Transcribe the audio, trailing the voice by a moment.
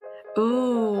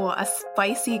Ooh, a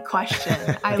spicy question.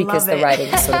 I because love the it. writing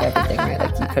is sort of everything, right?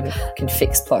 Like you kind of can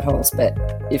fix plot holes, but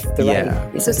if the writing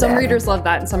isn't So some there, readers love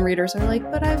that, and some readers are like,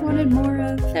 "But I wanted more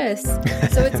of this."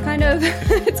 So it's kind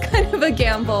of a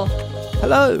gamble.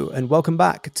 Hello, and welcome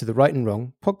back to the Right and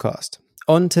Wrong podcast.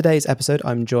 On today's episode,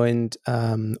 I'm joined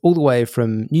all the way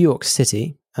from New York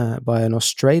City by an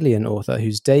Australian author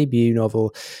whose debut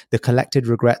novel, The Collected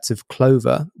Regrets of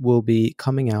Clover, will be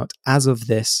coming out as of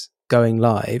this going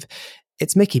live.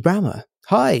 It's Mikki Brammer.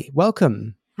 Hi,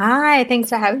 welcome. Hi, thanks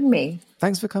for having me.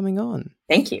 Thanks for coming on.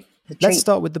 Thank you. Let's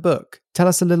start with the book. Tell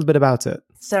us a little bit about it.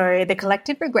 So, The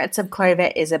Collected Regrets of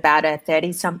Clover is about a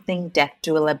 30-something death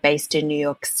doula based in New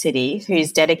York City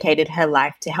who's dedicated her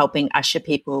life to helping usher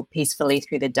people peacefully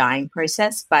through the dying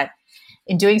process. But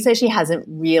in doing so, she hasn't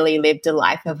really lived a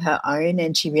life of her own,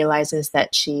 and she realizes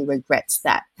that she regrets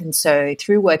that. And so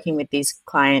through working with these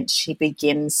clients, she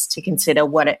begins to consider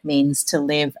what it means to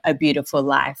live a beautiful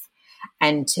life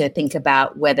and to think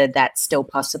about whether that's still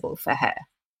possible for her.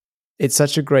 It's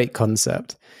such a great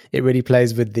concept. It really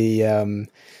plays with the,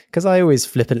 because I always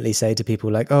flippantly say to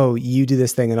people like, oh, you do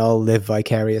this thing and I'll live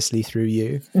vicariously through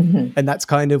you. Mm-hmm. And that's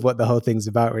kind of what the whole thing's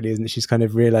about, really, isn't it? She's kind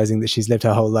of realizing that she's lived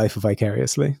her whole life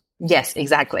vicariously. Yes,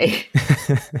 exactly.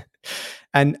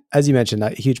 And as you mentioned, a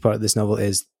huge part of this novel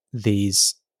is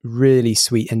these really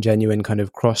sweet and genuine kind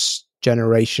of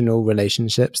cross-generational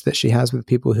relationships that she has with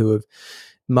people who are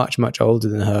much, much older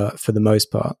than her for the most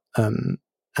part.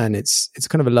 And it's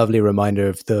kind of a lovely reminder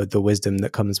of the wisdom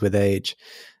that comes with age.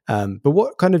 But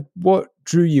what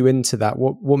drew you into that?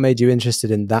 What made you interested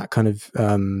in that kind of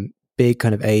big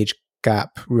kind of age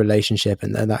gap relationship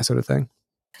and that sort of thing?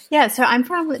 Yeah, so I'm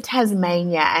from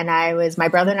Tasmania, and my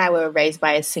brother and I were raised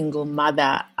by a single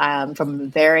mother from a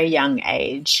very young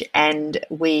age. And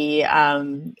we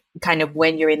kind of,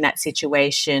 when you're in that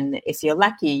situation, if you're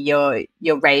lucky,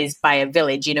 you're raised by a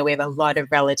village. You know, we have a lot of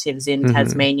relatives in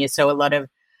Tasmania, so a lot of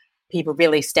people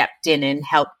really stepped in and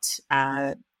helped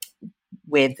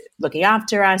with looking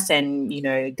after us and, you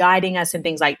know, guiding us and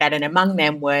things like that. And among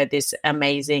them were this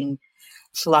amazing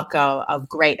flock of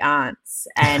great aunts,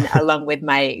 and along with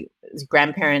my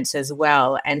grandparents as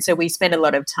well. And so we spent a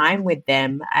lot of time with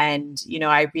them. And, you know,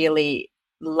 I really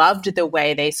loved the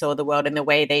way they saw the world and the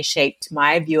way they shaped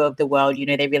my view of the world. You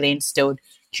know, they really instilled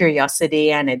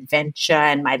curiosity and adventure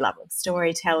and my love of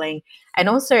storytelling. And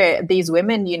also these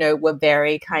women, you know, were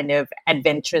very kind of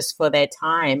adventurous for their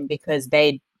time because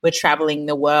they were traveling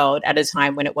the world at a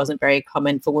time when it wasn't very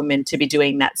common for women to be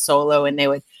doing that solo, and they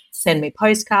would send me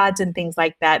postcards and things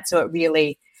like that. So it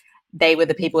really, they were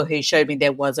the people who showed me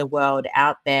there was a world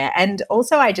out there. And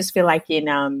also I just feel like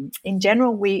in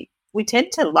general, we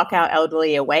tend to lock our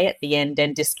elderly away at the end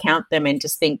and discount them and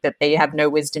just think that they have no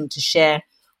wisdom to share,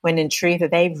 when in truth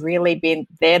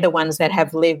they're the ones that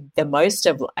have lived the most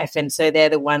of life. And so they're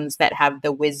the ones that have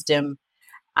the wisdom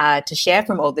to share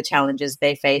from all the challenges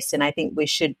they face. And I think we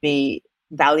should be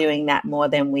valuing that more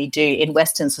than we do in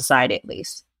Western society, at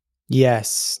least.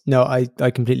 Yes. No,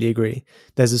 I completely agree.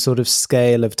 There's a sort of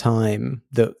scale of time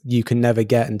that you can never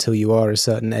get until you are a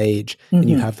certain age and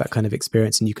you have that kind of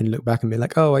experience, and you can look back and be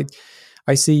like, oh,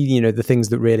 I see, you know, the things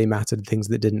that really mattered, things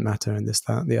that didn't matter, and this,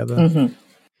 that, and the other.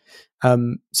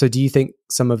 So do you think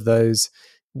some of those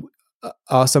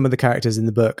are some of the characters in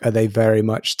the book, are they very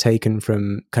much taken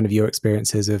from kind of your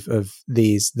experiences of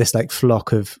this like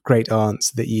flock of great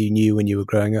aunts that you knew when you were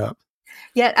growing up?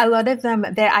 Yeah, a lot of them,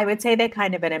 I would say they're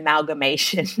kind of an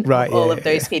amalgamation of all of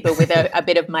those people, with a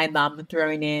bit of my mum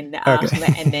thrown in,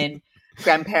 and then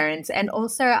grandparents. And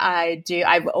also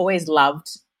I've always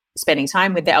loved spending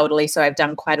time with the elderly, so I've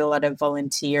done quite a lot of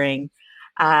volunteering.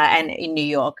 And in New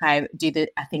York, I do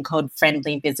a thing called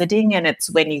friendly visiting, and it's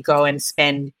when you go and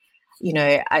spend, you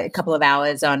know, a couple of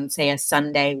hours on, say, a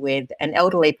Sunday with an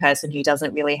elderly person who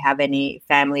doesn't really have any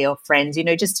family or friends, you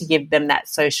know, just to give them that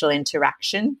social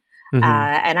interaction.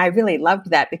 And I really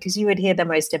loved that because you would hear the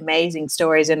most amazing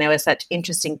stories, and there were such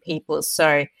interesting people.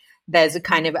 So there's a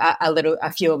kind of a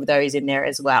few of those in there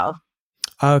as well.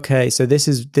 Okay, so this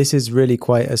is really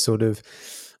quite a sort of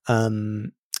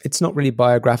it's not really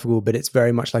biographical, but it's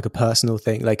very much like a personal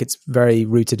thing. Like it's very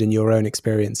rooted in your own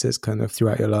experiences kind of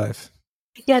throughout your life.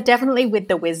 Yeah, definitely, with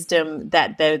the wisdom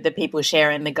that the people share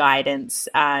and the guidance.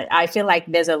 I feel like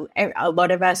there's a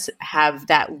lot of us have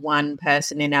that one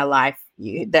person in our life,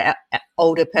 the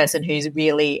older person who's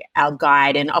really our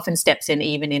guide and often steps in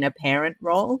even in a parent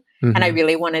role. And I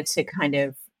really wanted to kind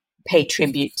of pay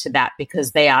tribute to that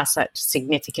because they are such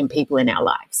significant people in our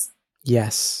lives.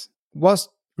 Yes. Whilst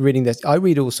reading this, I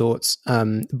read all sorts,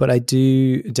 but I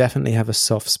do definitely have a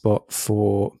soft spot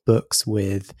for books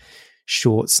with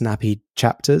short, snappy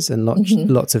chapters and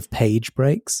lots of page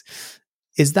breaks.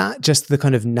 Is that just the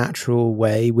kind of natural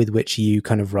way with which you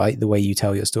kind of write, the way you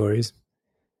tell your stories?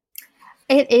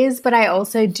 It is, but I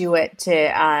also do it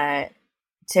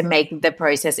to make the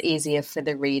process easier for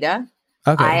the reader.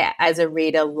 Okay. I, as a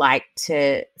reader, like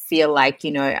to feel like,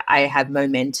 I have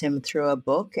momentum through a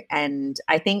book. And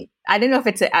I think, I don't know if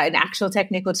it's an actual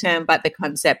technical term, but the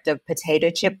concept of potato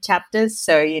chip chapters.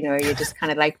 So, you're just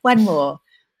kind of like, one more.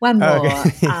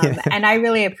 Okay. And I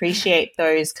really appreciate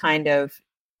those kind of,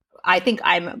 I think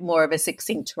I'm more of a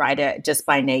succinct writer just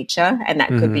by nature, and that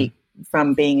could be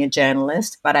from being a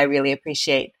journalist, but I really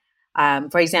appreciate,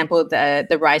 for example,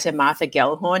 the writer Martha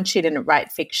Gellhorn. She didn't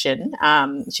write fiction.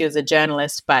 She was a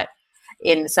journalist, but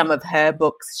in some of her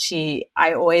books,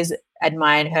 I always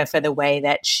admired her for the way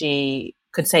that she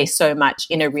could say so much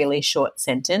in a really short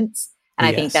sentence. And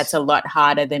I think that's a lot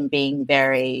harder than being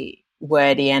very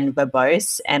wordy and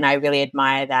verbose. And I really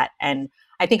admire that. And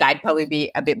I think I'd probably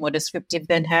be a bit more descriptive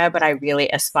than her, but I really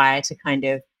aspire to kind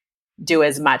of do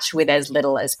as much with as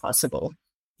little as possible.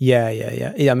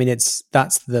 Yeah. I mean, that's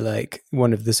the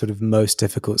one of the sort of most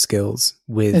difficult skills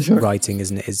with writing,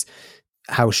 isn't it? Is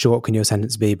how short can your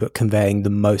sentence be, but conveying the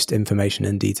most information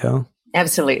in detail.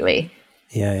 Absolutely.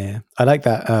 Yeah. I like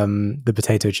that, the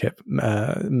potato chip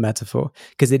metaphor,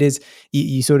 because it is,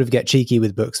 you sort of get cheeky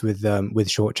with books with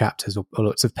short chapters or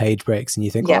lots of page breaks, and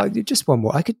you think, oh, just one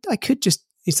more. I could just,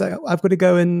 it's like, I've got to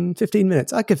go in 15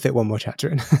 minutes. I could fit one more chapter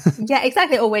in. Yeah,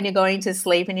 exactly. Or when you're going to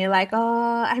sleep and you're like,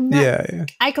 oh, I'm not,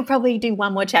 I could probably do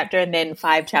one more chapter and then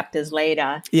 5 chapters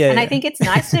later. And I think it's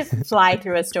nice to fly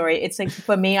through a story. It's like,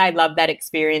 for me, I love that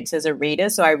experience as a reader.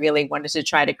 So I really wanted to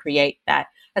try to create that,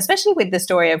 especially with the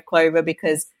story of Clover,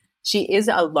 because she is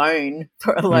alone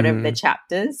for a lot of the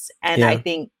chapters. And I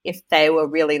think if they were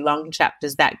really long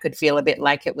chapters, that could feel a bit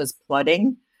like it was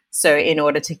plodding. So in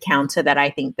order to counter that, I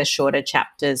think the shorter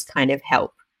chapters kind of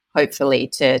help, hopefully,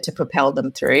 to propel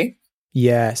them through.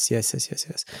 Yes.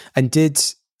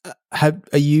 And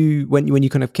are you, when you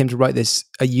kind of came to write this,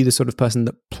 are you the sort of person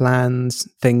that plans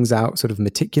things out sort of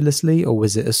meticulously, or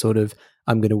was it a sort of,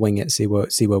 I'm going to wing it, see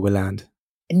where we land?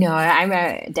 No,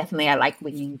 I like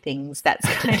winging things. That's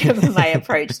kind of my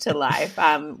approach to life.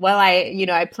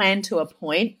 I plan to a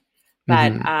point,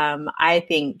 but I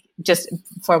think just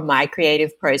for my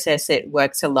creative process, it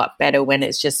works a lot better when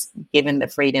it's just given the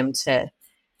freedom to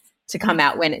come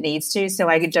out when it needs to. So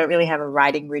I don't really have a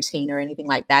writing routine or anything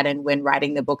like that. And when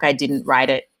writing the book, I didn't write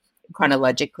it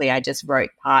chronologically. I just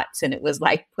wrote parts, and it was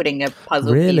like putting a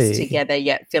puzzle piece together,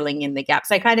 yet filling in the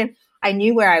gaps. I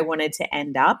knew where I wanted to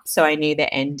end up, so I knew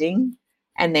the ending,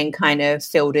 and then kind of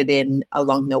filled it in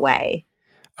along the way.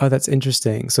 Oh, that's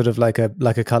interesting. Sort of like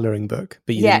a coloring book,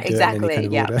 but you didn't do it in any kind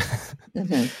of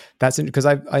order. That's because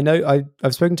I know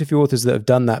I've spoken to a few authors that have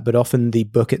done that, but often the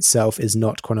book itself is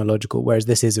not chronological, whereas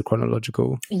this is a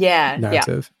chronological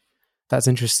narrative. Yeah. That's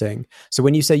interesting. So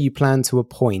when you say you plan to a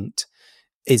point,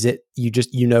 is it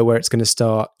you know where it's going to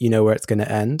start, you know where it's going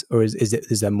to end, or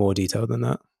is there more detail than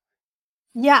that?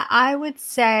 Yeah, I would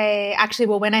say actually,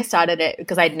 when I started it,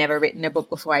 because I'd never written a book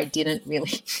before, I didn't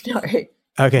really know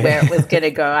where it was going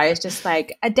to go. I was just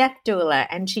like, a death doula,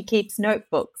 and she keeps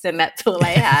notebooks, and that's all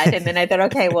I had. And then I thought,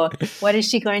 okay, well, what is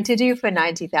she going to do for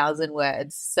 90,000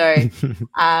 words? So,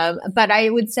 but I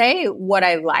would say what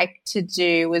I like to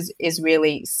do is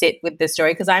really sit with the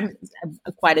story, because I'm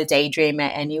quite a daydreamer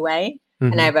anyway,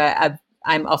 and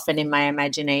I'm often in my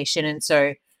imagination, and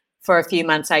so for a few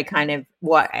months, I kind of,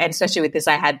 and especially with this,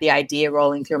 I had the idea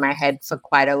rolling through my head for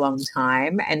quite a long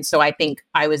time. And so I think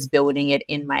I was building it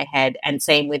in my head, and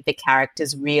same with the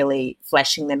characters, really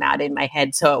fleshing them out in my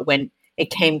head. So when it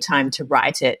came time to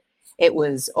write it, it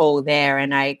was all there.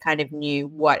 And I kind of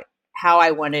knew how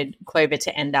I wanted Clover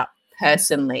to end up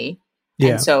personally.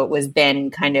 Yeah. And so it was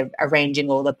then kind of arranging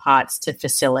all the parts to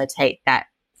facilitate that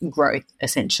growth,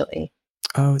 essentially.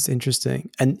 Oh, it's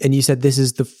interesting. And you said this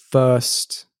is the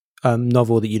first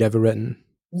novel that you'd ever written?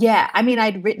 Yeah, I mean,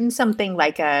 I'd written something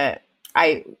like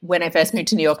when I first moved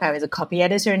to New York, I was a copy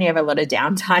editor, and you have a lot of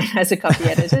downtime as a copy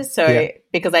editor. So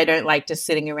because I don't like just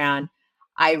sitting around,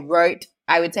 I would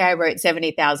say I wrote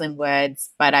 70,000 words,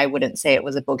 but I wouldn't say it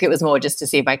was a book. It was more just to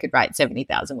see if I could write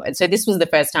 70,000 words. So this was the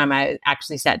first time I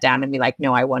actually sat down and be like,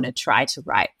 no, I want to try to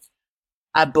write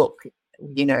a book,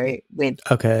 with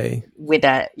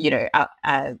a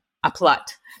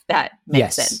plot that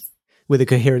makes sense. With a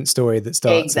coherent story that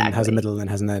starts and has a middle and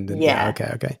has an end. And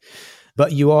okay.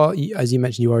 But you are, as you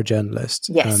mentioned, you are a journalist.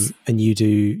 Yes. And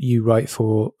you write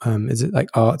for, is it like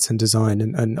arts and design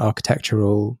and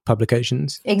architectural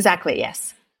publications? Exactly,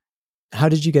 yes. How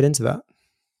did you get into that?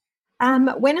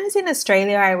 When I was in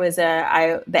Australia, I was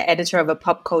the editor of a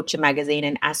pop culture magazine,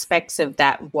 and aspects of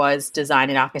that was design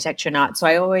and architecture and art. So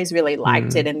I always really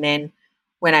liked it. And then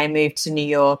when I moved to New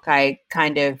York, I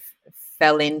kind of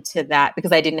fell into that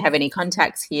because I didn't have any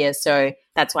contacts here. So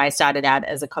that's why I started out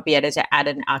as a copy editor at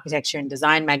an architecture and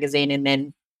design magazine. And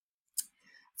then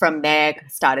from there,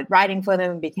 started writing for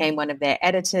them, became one of their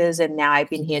editors. And now I've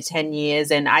been here 10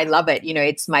 years and I love it.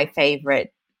 It's my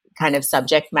favorite kind of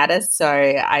subject matter. So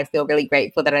I feel really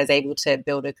grateful that I was able to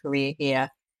build a career here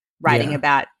writing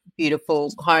about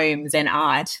beautiful homes and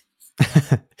art.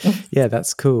 Yeah,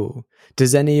 that's cool.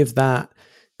 Does any of that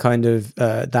kind of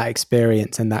that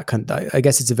experience and that kind of, I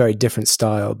guess it's a very different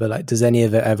style, but like, does any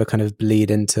of it ever kind of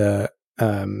bleed into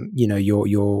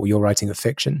your writing of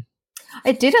fiction?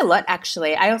 I did a lot,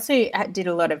 actually. I also did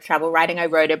a lot of travel writing. I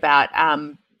wrote about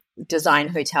design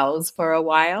hotels for a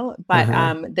while, but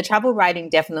the travel writing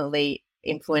definitely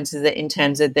influences it in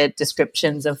terms of the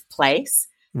descriptions of place.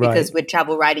 Because with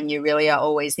travel writing, you really are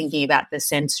always thinking about the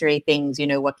sensory things.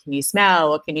 What can you smell?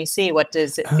 What can you see? What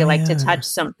does it feel like to touch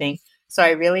something? So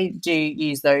I really do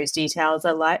use those details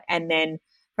a lot. And then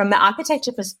from the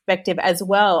architecture perspective as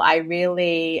well, I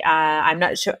really, I'm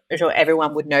not sure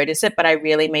everyone would notice it, but I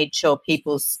really made sure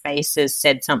people's spaces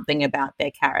said something about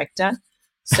their character.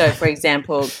 So, for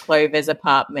example, Clover's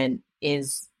apartment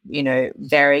is,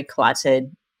 very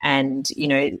cluttered and,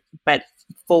 but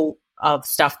full of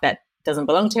stuff that doesn't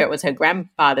belong to her. It was her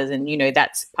grandfather's, and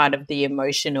that's part of the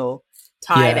emotional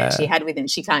tie that she had with him.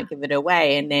 She can't give it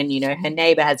away. And then her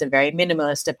neighbor has a very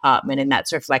minimalist apartment, and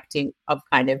that's reflecting of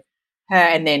kind of her.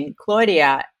 And then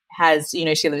Claudia has,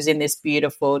 she lives in this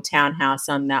beautiful townhouse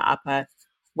on the Upper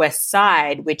West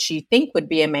Side, which you think would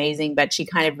be amazing, but she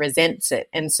kind of resents it.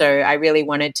 And so I really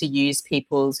wanted to use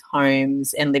people's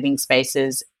homes and living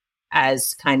spaces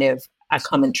as kind of a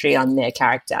commentary on their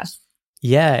character.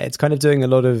 Yeah, it's kind of doing a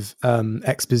lot of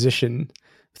exposition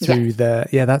through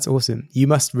that's awesome. You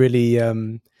must really,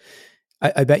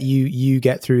 I bet you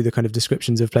get through the kind of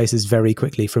descriptions of places very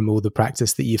quickly from all the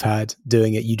practice that you've had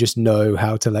doing it. You just know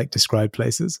how to like describe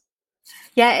places.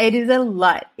 Yeah, it is a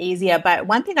lot easier. But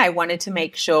one thing I wanted to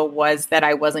make sure was that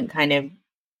I wasn't kind of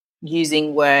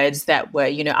using words that were,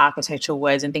 architectural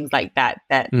words and things like that,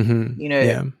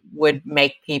 would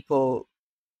make people,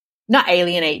 not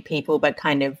alienate people, but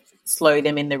kind of slow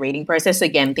them in the reading process.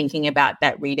 Again, thinking about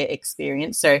that reader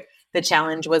experience. So the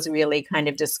challenge was really kind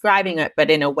of describing it, but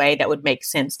in a way that would make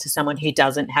sense to someone who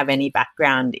doesn't have any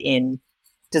background in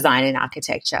design and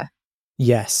architecture.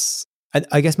 Yes.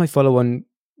 I guess my follow-on,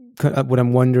 what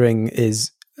I'm wondering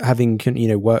is, having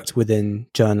worked within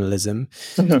journalism,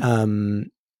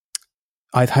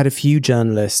 I've had a few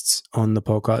journalists on the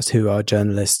podcast who are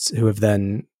journalists who have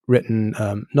then written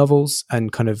novels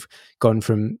and kind of gone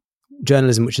from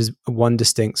journalism, which is one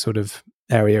distinct sort of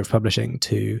area of publishing,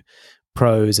 to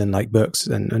prose and like books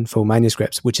and full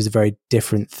manuscripts, which is a very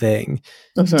different thing.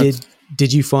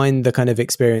 Did you find the kind of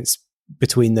experience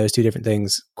between those two different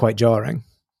things quite jarring?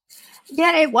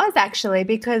 Yeah, it was actually,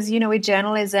 because, with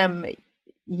journalism,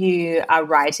 you are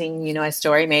writing, a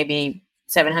story, maybe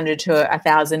 700 to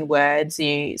 1,000 words,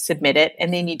 you submit it,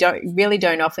 and then you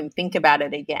don't often think about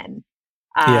it again.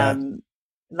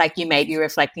 Like you may be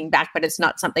reflecting back, but it's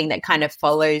not something that kind of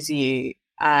follows you,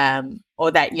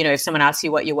 or that, if someone asks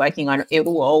you what you're working on, it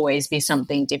will always be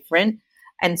something different.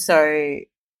 And so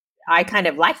I kind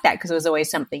of like that because it was always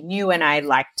something new, and I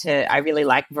really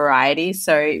like variety.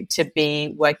 So to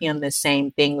be working on the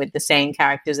same thing with the same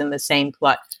characters and the same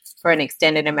plot for an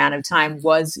extended amount of time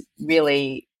was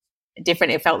really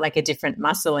different. It felt like a different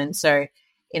muscle. And so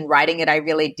in writing it, I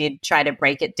really did try to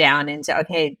break it down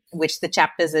into, which the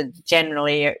chapters are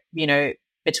generally,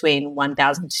 between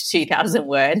 1,000 to 2,000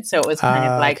 words. So it was kind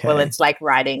of like, well, it's like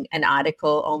writing an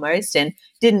article almost, and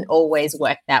didn't always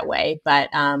work that way. But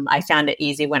I found it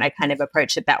easy when I kind of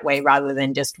approached it that way rather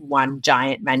than just one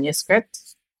giant manuscript.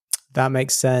 That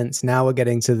makes sense. Now we're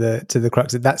getting to the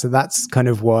crux of that. So that's kind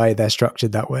of why they're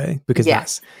structured that way, because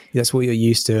that's what you're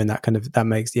used to, and that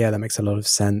makes a lot of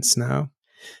sense now.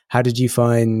 How did you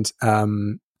find,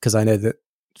 because I know that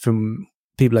from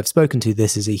people I've spoken to,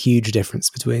 this is a huge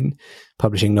difference between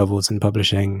publishing novels and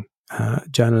publishing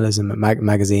journalism,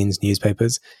 magazines,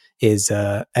 newspapers, is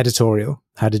editorial.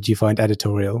 How did you find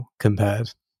editorial compared?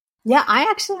 Yeah, I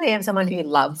actually am someone who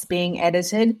loves being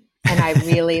edited, and I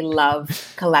really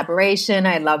love collaboration.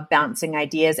 I love bouncing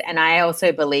ideas. And I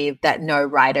also believe that no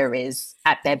writer is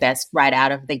at their best right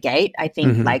out of the gate. I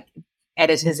think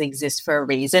editors exist for a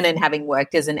reason, and having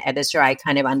worked as an editor, I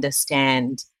kind of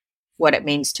understand what it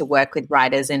means to work with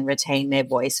writers and retain their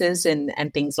voices and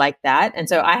things like that. And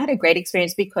so I had a great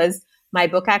experience because my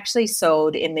book actually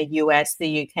sold in the US,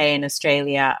 the UK, and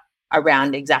Australia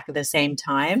around exactly the same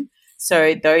time.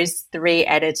 So those 3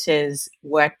 editors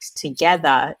worked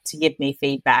together to give me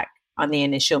feedback on the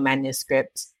initial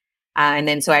manuscript. And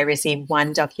then so I received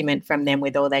 1 document from them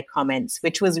with all their comments,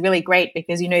 which was really great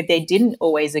because, they didn't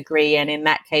always agree. And in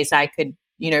that case, I could,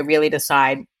 really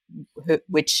decide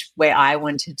which way I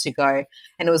wanted to go.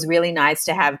 And it was really nice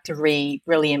to have 3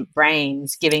 brilliant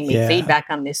brains giving me feedback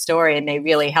on this story. And they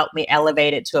really helped me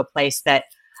elevate it to a place that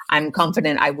I'm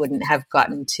confident I wouldn't have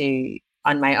gotten to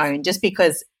on my own, just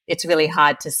because it's really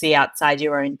hard to see outside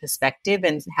your own perspective,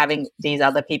 and having these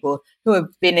other people who have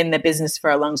been in the business for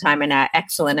a long time and are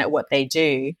excellent at what they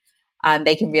do,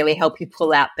 they can really help you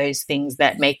pull out those things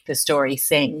that make the story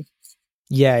sing.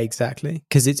 Yeah, exactly.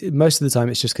 Because it's most of the time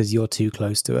it's just because you're too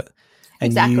close to it,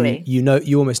 and exactly.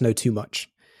 you almost know too much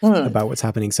about what's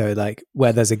happening. So like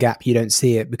where there's a gap, you don't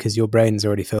see it because your brain's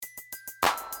already filled.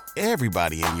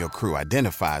 Everybody in your crew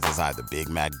identifies as either Big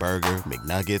Mac Burger,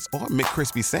 McNuggets, or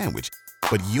McCrispy Sandwich.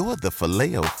 But you're the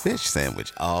Filet-O-Fish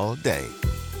Sandwich all day.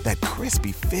 That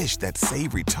crispy fish, that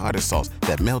savory tartar sauce,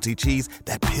 that melty cheese,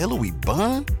 that pillowy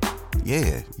bun.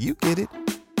 Yeah, you get it.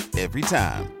 Every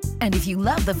time. And if you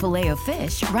love the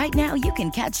Filet-O-Fish, right now you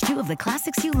can catch 2 of the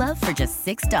classics you love for just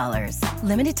 $6.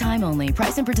 Limited time only.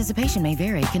 Price and participation may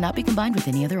vary. Cannot be combined with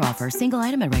any other offer. Single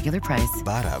item at regular price.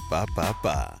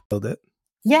 Ba-da-ba-ba-ba. Filled it.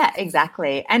 Yeah,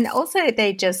 exactly. And also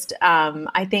they just,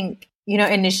 I think,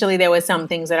 initially there were some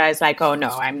things that I was like, oh no,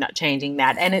 I'm not changing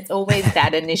that. And it's always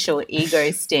that initial ego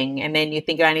sting. And then you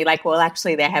think around, you're like, well,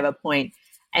 actually they have a point.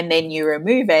 And then you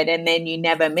remove it and then you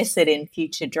never miss it in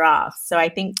future drafts. So I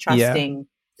think trusting,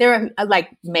 there are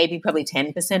like maybe probably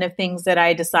 10% of things that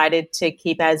I decided to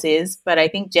keep as is. But I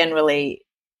think generally,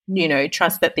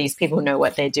 trust that these people know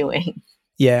what they're doing.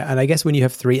 Yeah, and I guess when you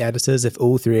have 3 editors, if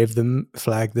all 3 of them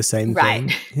flag the same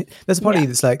thing, there's a part of you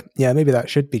that's like, yeah, maybe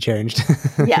that should be changed.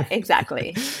 Yeah,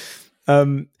 exactly.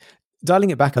 Dialing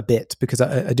it back a bit, because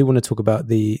I do want to talk about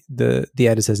the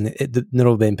editors and not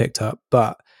all being picked up.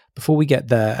 But before we get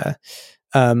there,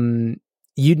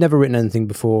 you'd never written anything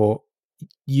before.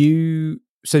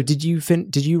 So did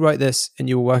you write this and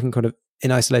you were working kind of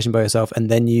in isolation by yourself, and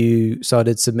then you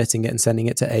started submitting it and sending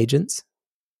it to agents?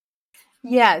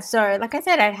 Yeah. So like I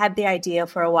said, I had the idea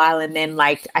for a while, and then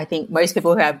like I think most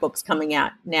people who have books coming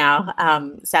out now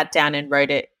sat down and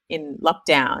wrote it in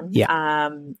lockdown. Yeah.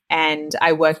 And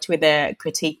I worked with a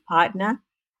critique partner.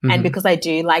 And because I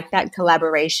do like that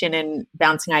collaboration and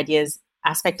bouncing ideas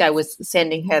aspect, I was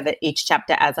sending her each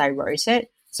chapter as I wrote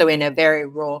it. So in a very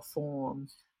raw form.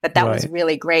 But that was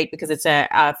really great because it's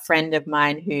a friend of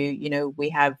mine who, we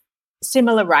have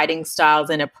similar writing styles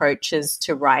and approaches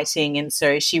to writing. And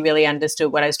so she really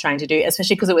understood what I was trying to do,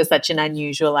 especially because it was such an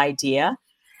unusual idea.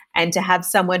 And to have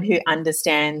someone who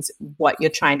understands what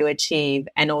you're trying to achieve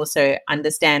and also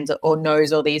understands or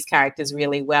knows all these characters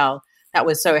really well, that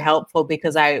was so helpful,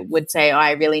 because I would say,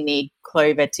 I really need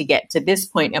Clover to get to this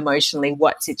point emotionally.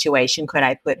 What situation could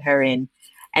I put her in?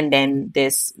 And then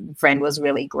this friend was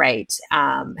really great.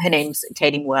 Her name's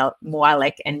Katie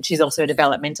Moalek, and she's also a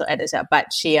developmental editor.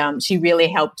 But she really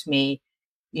helped me,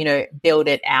 build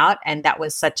it out, and that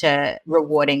was such a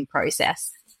rewarding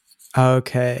process.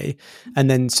 Okay, and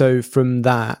then so from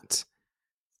that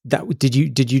did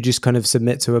you just kind of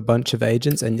submit to a bunch of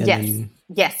agents? And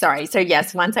yes. Sorry. So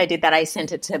yes, once I did that, I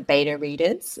sent it to beta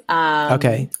readers.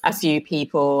 A few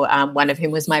people, one of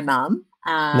whom was my mum.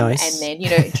 Nice. And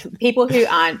then, people who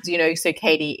aren't, so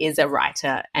Katie is a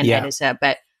writer and editor,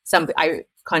 but I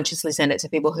consciously send it to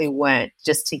people who weren't,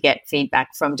 just to get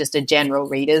feedback from just a general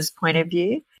reader's point of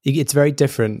view. It's very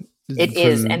different. It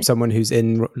is. And someone who's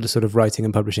in sort of writing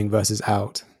and publishing versus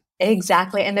out.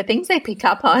 Exactly. And the things they pick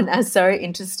up on are so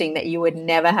interesting that you would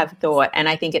never have thought. And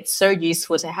I think it's so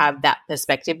useful to have that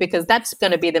perspective, because that's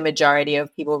going to be the majority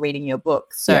of people reading your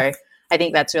book. So I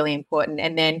think that's really important.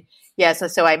 And then,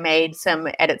 so I made some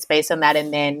edits based on that,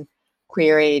 and then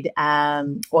queried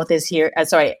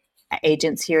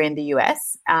agents here in the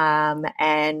US.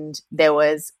 And there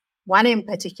was one in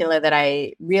particular that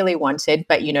I really wanted,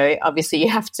 but, obviously you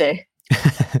have to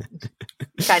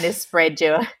kind of spread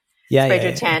your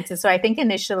chances. So I think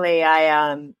initially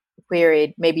I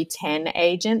queried maybe 10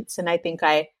 agents, and I think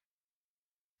I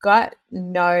got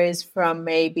no's from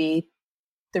maybe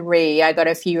 3. I got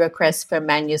a few requests for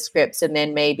manuscripts, and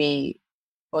then maybe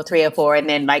 3 or 4, and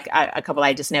then like a couple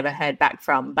I just never heard back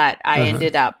from. But I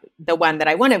ended up, the one that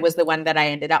I wanted was the one that I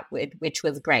ended up with, which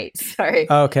was great. So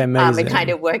amazing. It kind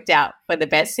of worked out for the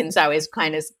best, since I was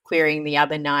kind of querying the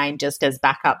other 9 just as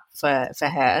backup for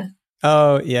her.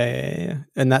 Oh, yeah.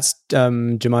 And that's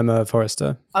Jemima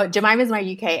Forrester. Oh, Jemima's my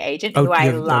UK agent, Oh, who I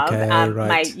love. okay, My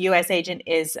right. US agent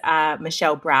is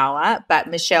Michelle Brower, but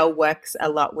Michelle works a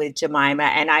lot with Jemima,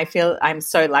 and I feel I'm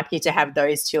so lucky to have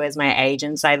those two as my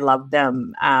agents. I love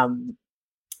them.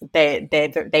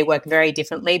 They work very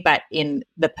differently, but in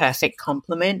the perfect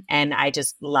complement, and I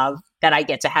just love that I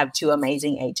get to have two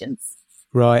amazing agents.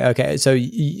 Right. Okay. So,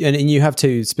 and you have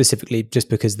two specifically just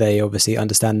because they obviously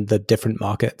understand the different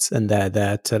markets and they're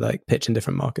there to like pitch in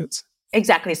different markets.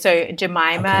 Exactly. So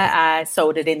Jemima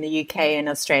sold it in the UK and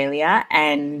Australia,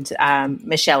 and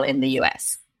Michelle in the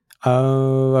US.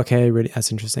 Oh, okay. Really,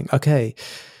 that's interesting. Okay.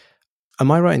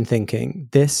 Am I right in thinking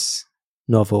this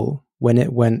novel, when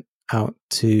it went out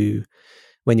to,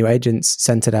 when your agents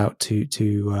sent it out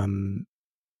to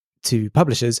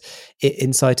publishers, it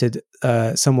incited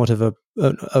somewhat of a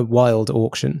wild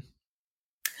auction?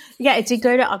 Yeah, it did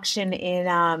go to auction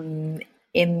in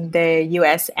the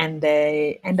US and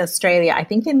Australia. I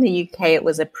think in the UK it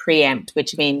was a preempt,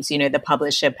 which means the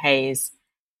publisher pays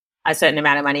a certain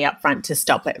amount of money up front to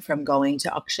stop it from going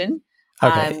to auction.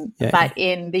 Okay. But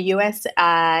in the US,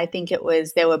 I think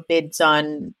there were bids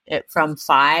on it from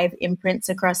 5 imprints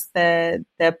across the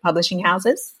publishing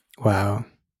houses. Wow.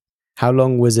 How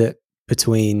long was it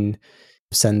between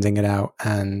sending it out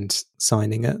and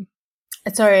signing it?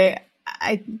 So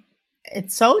it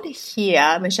sold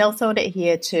here. Michelle sold it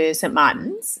here to St.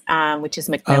 Martin's, which is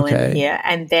Macmillan here.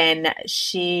 And then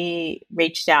she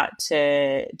reached out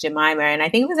to Jemima, and I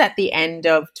think it was at the end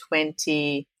of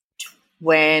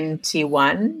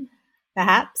 2021,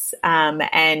 perhaps.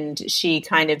 And she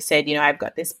kind of said, I've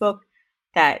got this book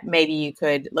that maybe you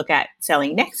could look at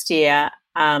selling next year,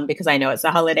 because I know it's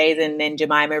the holidays. And then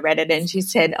Jemima read it and she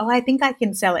said, oh, I think I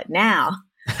can sell it now.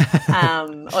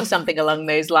 Or something along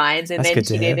those lines. And then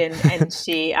she did, and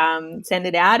she sent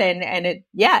it out, and it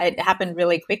happened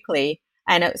really quickly.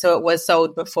 And so it was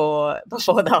sold before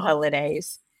the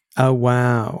holidays. Oh,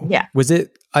 wow. Yeah. Was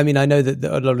it, I mean, I know that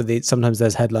a lot of sometimes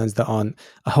there's headlines that aren't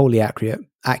wholly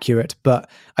accurate, but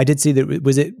I did see that,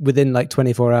 was it within like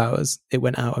 24 hours it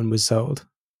went out and was sold?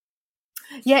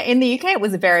 Yeah, in the UK it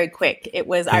was very quick. It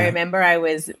was, I remember I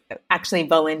was actually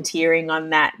volunteering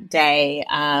on that day,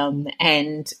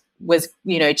 and was,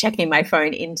 checking my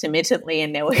phone intermittently,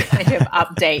 and there were kind of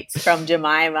updates from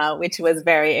Jemima, which was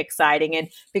very exciting. And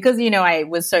because, I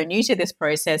was so new to this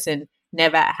process and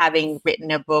never having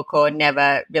written a book or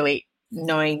never really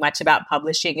knowing much about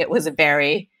publishing, it was a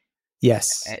very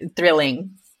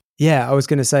thrilling. Yeah, I was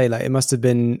going to say, like, it must have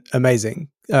been amazing.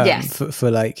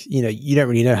 For like, you don't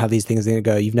really know how these things are going to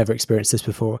go. You've never experienced this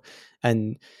before.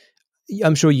 And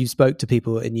I'm sure you spoke to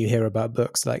people and you hear about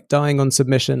books like dying on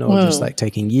submission or just like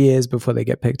taking years before they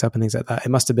get picked up and things like that. It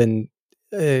must have been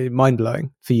mind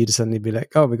blowing for you to suddenly be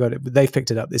like, oh, we got it. They've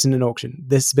picked it up. It's in an auction.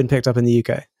 This has been picked up in the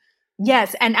UK.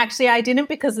 Yes. And actually I didn't,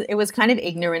 because it was kind of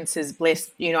ignorance is bliss.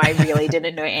 I really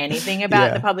didn't know anything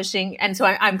about the publishing. And so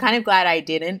I'm kind of glad I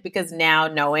didn't, because now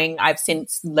knowing, I've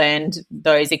since learned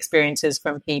those experiences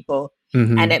from people,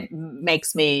 and it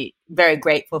makes me very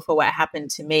grateful for what happened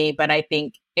to me. But I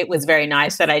think it was very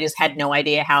nice that I just had no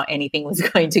idea how anything was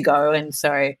going to go. And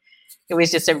so it was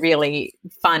just a really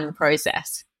fun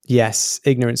process. Yes,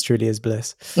 ignorance truly is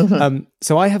bliss.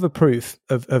 So I have a proof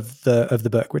of the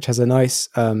book, which has a nice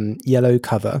yellow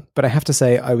cover. But I have to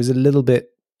say, I was a little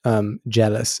bit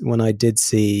jealous when I did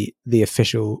see the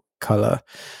official color,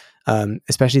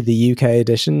 especially the UK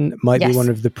edition. Might be one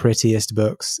of the prettiest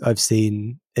books I've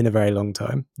seen in a very long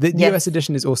time. The US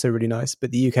edition is also really nice,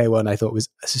 but the UK one I thought was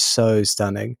so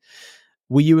stunning.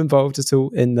 Were you involved at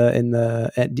all in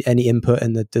any input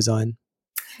in the design?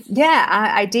 Yeah,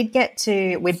 I did get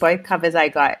to, with both covers I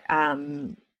got,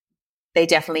 they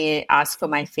definitely asked for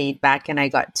my feedback and I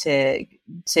got to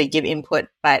give input.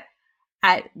 But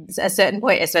at a certain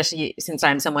point, especially since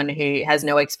I'm someone who has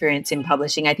no experience in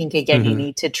publishing, I think, again, you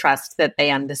need to trust that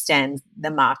they understand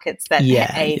the markets that they're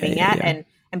aiming at. And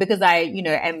because I,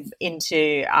 am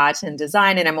into art and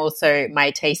design, and I'm also,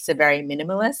 my tastes are very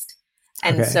minimalist.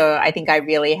 And so I think I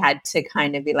really had to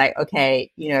kind of be like,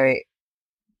 okay,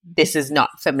 this is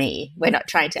not for me. We're not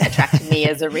trying to attract me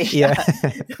as a reader.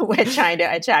 We're trying to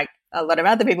attract a lot of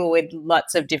other people with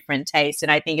lots of different tastes.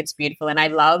 And I think it's beautiful. And I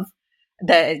love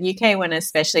the UK one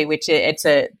especially, which it's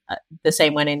the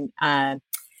same one in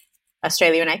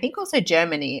Australia and I think also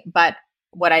Germany. But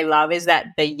what I love is that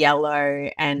the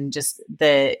yellow and just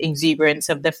the exuberance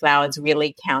of the flowers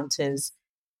really counters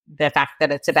the fact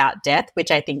that it's about death,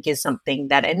 which I think is something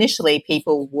that initially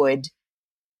people would,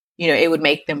 it would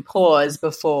make them pause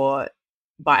before.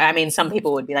 But I mean, some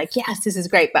people would be like, yes, this is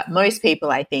great. But most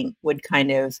people, I think, would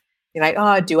kind of you're like,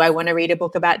 oh, do I want to read a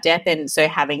book about death? And so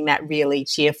having that really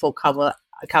cheerful cover,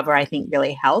 I think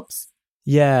really helps.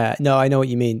 Yeah, no, I know what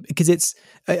you mean, because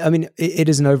I mean, it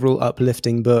is an overall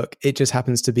uplifting book. It just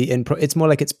happens to be it's more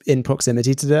like it's in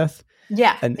proximity to death.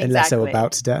 Yeah, and exactly. less so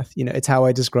about death. You know, it's how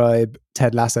I describe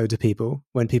Ted Lasso to people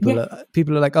when people are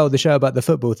like, oh, the show about the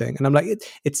football thing. And I'm like,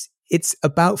 it's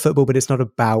about football, but it's not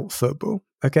about football.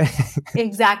 Okay.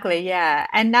 Exactly. Yeah.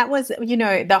 And that was,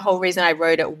 the whole reason I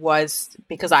wrote it was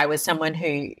because I was someone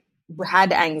who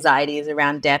had anxieties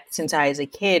around death since I was a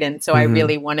kid. And so I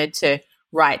really wanted to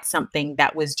write something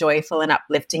that was joyful and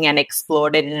uplifting and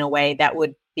explored it in a way that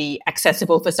would be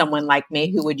accessible for someone like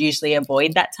me who would usually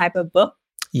avoid that type of book.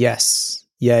 Yes.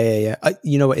 Yeah.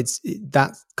 You know what? It's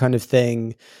that kind of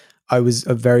thing. I was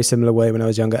a very similar way when I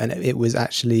was younger, and it was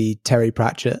actually Terry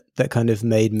Pratchett that kind of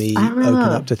made me open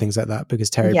up to things like that, because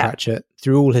Terry Pratchett,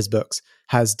 through all his books,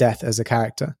 has death as a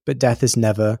character, but death is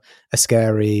never a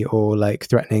scary or like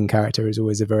threatening character. Is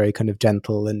always a very kind of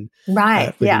gentle and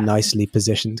really nicely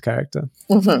positioned character.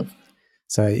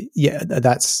 So yeah,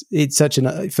 it's such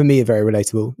for me, a very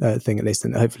relatable thing, at least,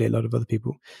 and hopefully a lot of other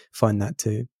people find that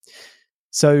too.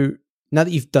 So now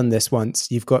that you've done this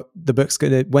once, you've got the book's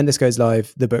when this goes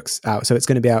live, the book's out. So it's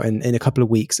going to be out in a couple of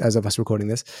weeks as of us recording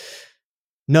this.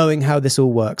 Knowing how this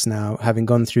all works now, having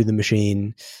gone through the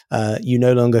machine, you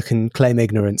no longer can claim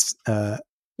ignorance.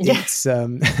 It's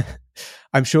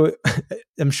I'm sure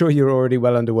you're already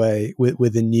well underway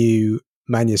with a new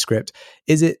manuscript.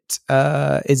 Is it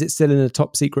still in a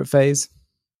top secret phase?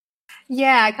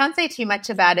 Yeah, I can't say too much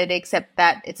about it except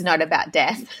that it's not about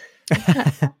death.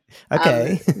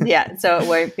 Okay. So it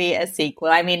won't be a sequel.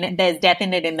 I mean, there's death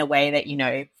in it in the way that,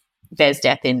 there's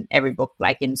death in every book,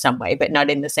 like in some way, but not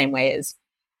in the same way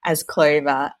as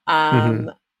Clover.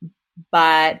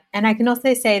 But, and I can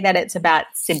also say that it's about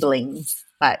siblings,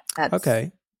 but that's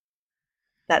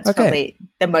probably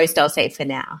the most I'll say for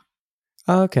now.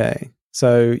 Okay.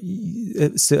 So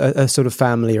it's a sort of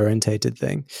family orientated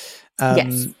thing.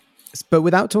 Yes. But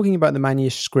without talking about the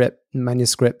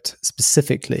manuscript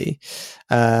specifically,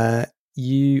 are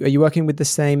you working with the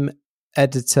same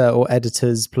editor or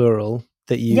editors, plural,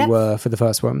 that you were for the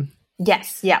first one?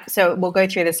 Yes. Yeah. So we'll go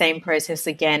through the same process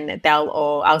again.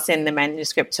 I'll send the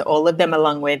manuscript to all of them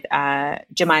along with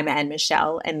Jemima and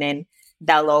Michelle, and then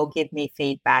they'll all give me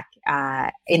feedback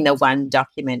in the one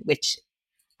document, which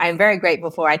I'm very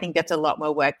grateful for. I think that's a lot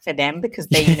more work for them because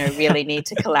they, really need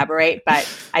to collaborate. But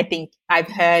I think I've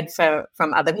heard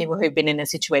from other people who've been in a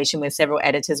situation with several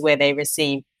editors where they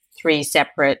receive 3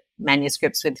 separate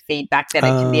manuscripts with feedback that it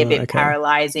can be a bit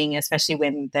paralyzing, especially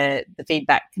when the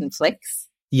feedback conflicts.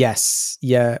 Yes.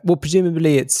 Yeah. Well,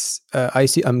 presumably it's,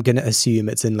 I'm going to assume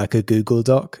it's in like a Google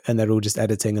Doc and they're all just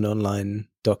editing an online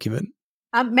document.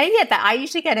 Maybe at that, I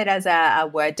usually get it as a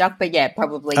Word doc, but yeah,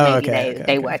 probably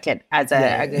they work it as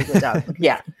a Google Doc.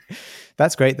 Yeah.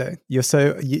 That's great though.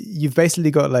 You've basically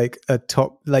got like a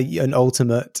top, like an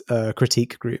ultimate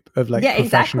critique group of like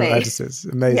professional editors.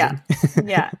 Amazing.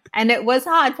 Yeah. And it was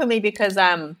hard for me because,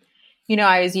 I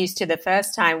was used to the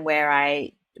first time where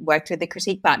I worked with a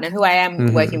critique partner who I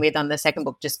am working with on the second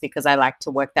book just because I like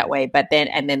to work that way. But then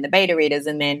the beta readers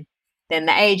and then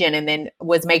the agent, and then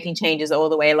was making changes all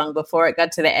the way along before it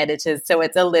got to the editors. So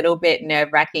it's a little bit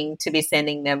nerve-wracking to be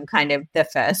sending them kind of the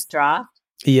first draft.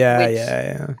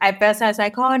 Yeah. At first I was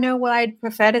like, oh no, well, I'd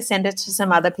prefer to send it to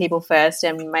some other people first.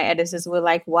 And my editors were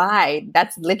like, why?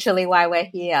 That's literally why we're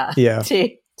here,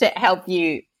 to help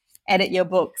you edit your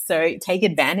book. So take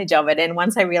advantage of it. And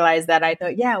once I realized that, I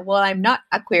thought, I'm not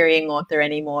a querying author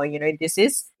anymore. This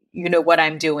is what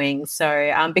I'm doing.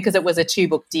 So because it was a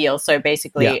 2-book deal, so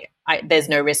basically there's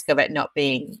no risk of it not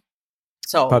being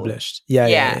sold, published.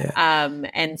 Yeah.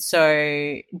 And so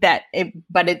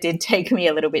it did take me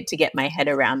a little bit to get my head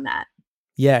around that.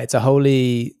 Yeah, it's a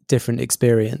wholly different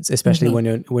experience, especially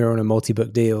when we're on a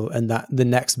multi-book deal, and that the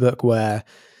next book where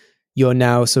you're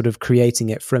now sort of creating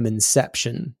it from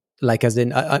inception. Like, as in,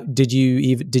 did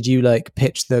you like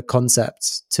pitch the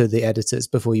concepts to the editors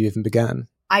before you even began?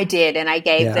 I did, and I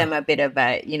gave them a bit of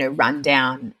a,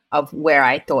 rundown of where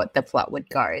I thought the plot would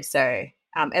go. So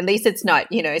at least it's not,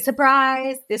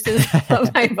 surprise, this is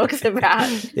what my book's about.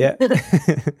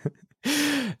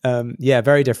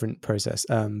 Very different process,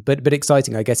 but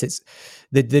exciting. I guess it's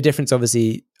the difference.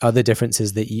 Obviously, other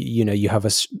differences that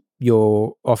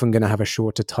you're often going to have a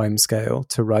shorter time scale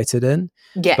to write it in.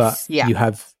 Yes, but you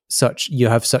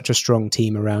have such a strong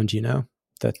team around you now.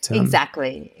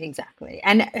 Exactly.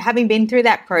 And having been through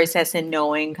that process and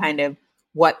knowing kind of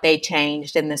what they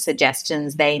changed and the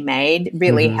suggestions they made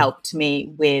really helped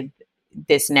me with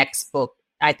this next book.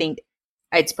 I think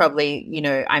it's probably,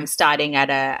 I'm starting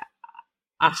at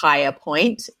a higher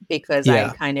point because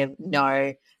I kind of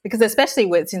know, because especially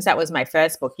since that was my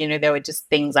first book, there were just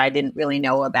things I didn't really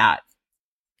know about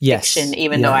fiction,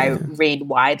 even though I read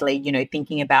widely,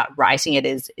 thinking about writing it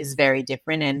is very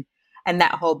different. And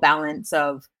that whole balance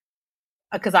of,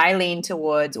 because I lean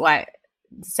towards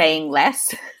saying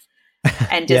less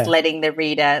and just letting the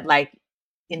reader like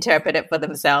interpret it for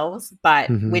themselves, but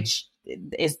which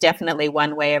is definitely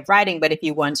one way of writing. But if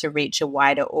you want to reach a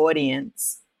wider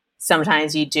audience,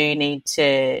 sometimes you do need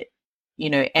to,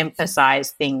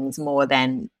 emphasize things more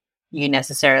than you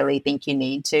necessarily think you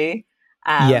need to.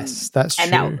 Yes, that's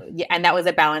true. And that was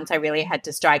a balance I really had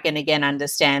to strike. And again,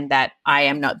 understand that I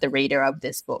am not the reader of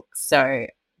this book. So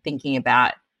thinking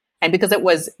about, and because it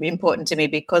was important to me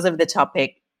because of the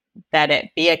topic, that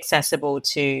it be accessible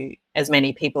to as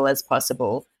many people as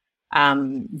possible,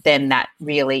 then that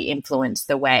really influenced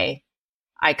the way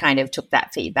I kind of took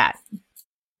that feedback.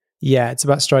 Yeah, it's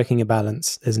about striking a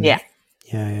balance, isn't it?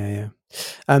 Yeah.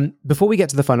 Before we get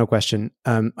to the final question,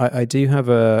 I do have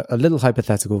a little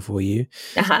hypothetical for you.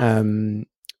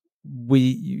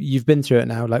 You've been through it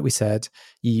now, like we said.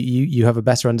 You have a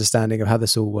better understanding of how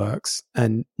this all works,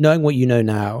 and knowing what you know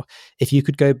now, if you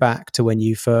could go back to when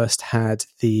you first had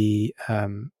the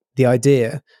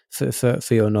idea for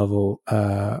your novel,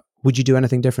 would you do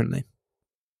anything differently?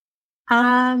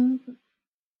 I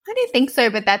don't think so,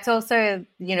 but that's also,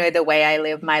 the way I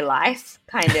live my life,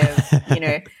 kind of,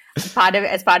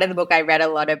 as part of the book, I read a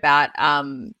lot about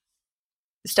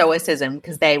Stoicism,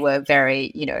 because they were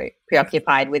very,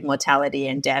 preoccupied with mortality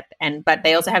and death. But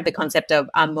they also have the concept of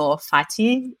amor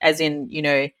fati, as in,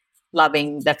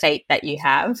 loving the fate that you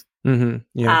have. And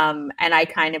I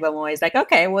kind of am always like,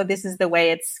 okay, well, this is the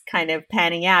way it's kind of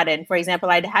panning out. And for example,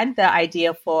 I'd had the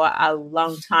idea for a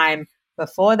long time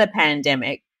before the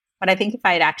pandemic, but I think if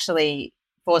I'd actually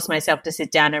forced myself to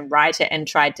sit down and write it and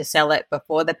tried to sell it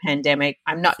before the pandemic,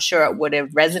 I'm not sure it would have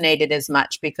resonated as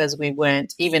much, because we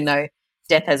weren't, even though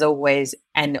death has always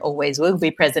and always will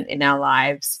be present in our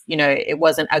lives, it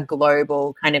wasn't a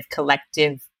global kind of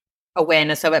collective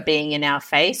awareness of it being in our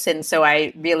face. And so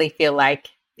I really feel like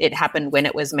it happened when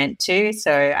it was meant to.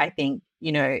 So I think,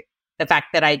 the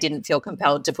fact that I didn't feel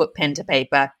compelled to put pen to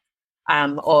paper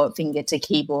or finger to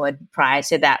keyboard prior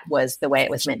to that was the way it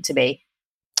was meant to be.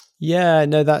 Yeah,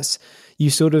 no, that's, you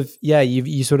sort of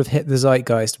hit the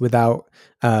zeitgeist without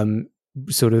getting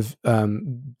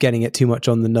it too much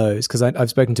on the nose. Because I've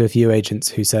spoken to a few agents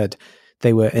who said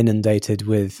they were inundated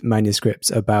with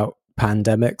manuscripts about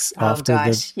pandemics after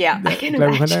I can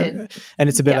imagine. And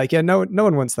it's a bit like, no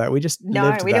one wants that. We just we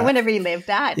don't want to relive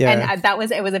that.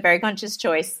 And it was a very conscious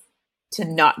choice to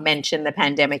not mention the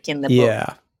pandemic in the book.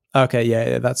 Yeah. Okay.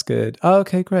 Yeah, that's good. Oh,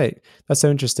 okay, great. That's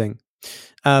so interesting.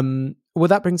 Well,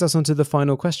 that brings us on to the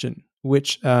final question,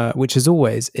 which as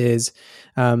always is,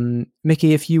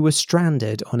 Mikki, if you were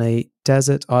stranded on a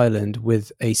desert island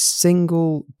with a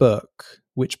single book,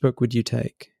 which book would you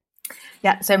take?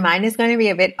 Yeah, so mine is going to be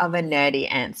a bit of a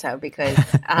nerdy answer because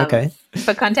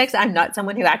for context, I'm not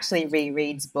someone who actually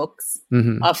rereads books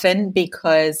often,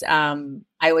 because I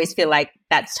always feel like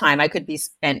that's time I could be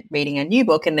spent reading a new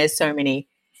book, and there's so many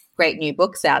great new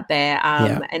books out there.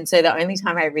 And so the only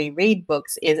time I reread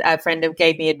books is a friend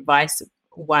gave me advice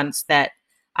once that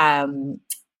when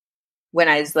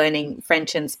I was learning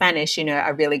French and Spanish,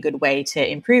 a really good way to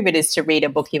improve it is to read a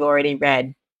book you've already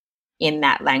read in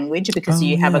that language, because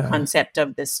you have a concept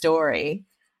of the story.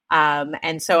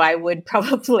 And so I would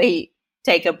probably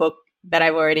take a book that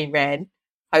I've already read,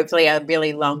 hopefully a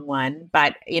really long one,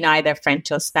 but in either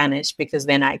French or Spanish, because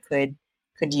then I could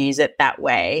use it that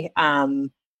way.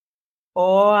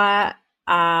 Or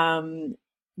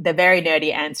the very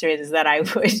nerdy answer is that I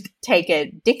would take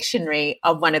a dictionary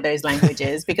of one of those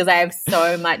languages, because I have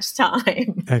so much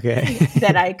time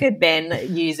that I could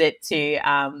then use it to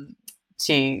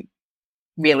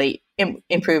really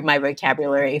improve my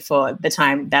vocabulary for the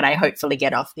time that I hopefully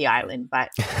get off the island. But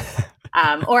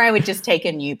or I would just take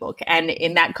a new book. And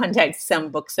in that context, some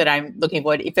books that I'm looking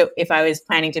forward, if I was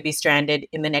planning to be stranded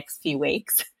in the next few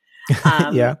weeks,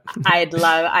 I've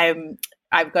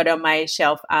got on my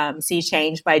shelf Sea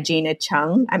Change by Gina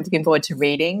Chung. I'm looking forward to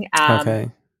reading.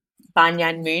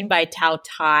 Banyan Moon by Tao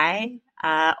Tai.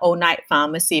 All Night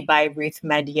Pharmacy by Ruth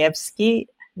Madievsky.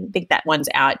 I don't think that one's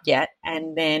out yet.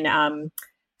 And then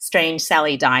Strange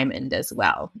Sally Diamond as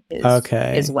well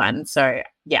is one. So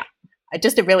yeah,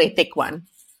 just a really thick one.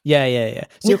 Yeah.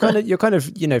 So you're kind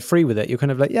of free with it. You're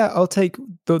kind of like, I'll take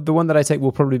the one that I take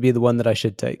will probably be the one that I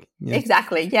should take. Yeah.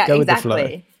 Exactly. Yeah, go exactly. With the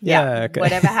flow. Yeah. Okay.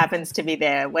 Whatever happens to be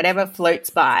there, whatever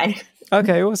floats by.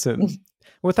 Okay, awesome.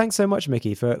 Well, thanks so much,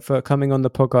 Mikki, for coming on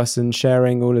the podcast and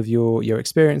sharing all of your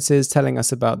experiences, telling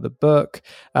us about the book.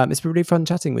 It's been really fun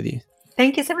chatting with you.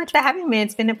 Thank you so much for having me.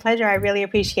 It's been a pleasure. I really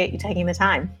appreciate you taking the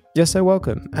time. You're so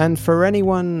welcome. And for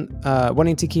anyone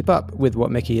wanting to keep up with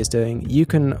what Mikki is doing, you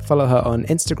can follow her on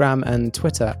Instagram and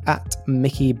Twitter at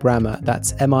Mikki Brammer.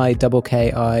 That's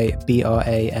MIKKIBRAMMER.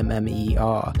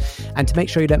 And to make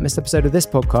sure you don't miss an episode of this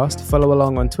podcast, follow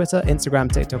along on Twitter,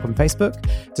 Instagram, TikTok, and Facebook.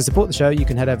 To support the show, you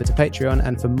can head over to Patreon.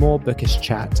 And for more bookish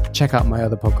chat, check out my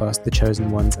other podcast, The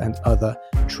Chosen Ones and Other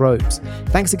Tropes.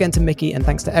 Thanks again to Mikki, and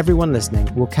thanks to everyone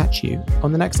listening. We'll catch you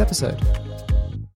on the next episode.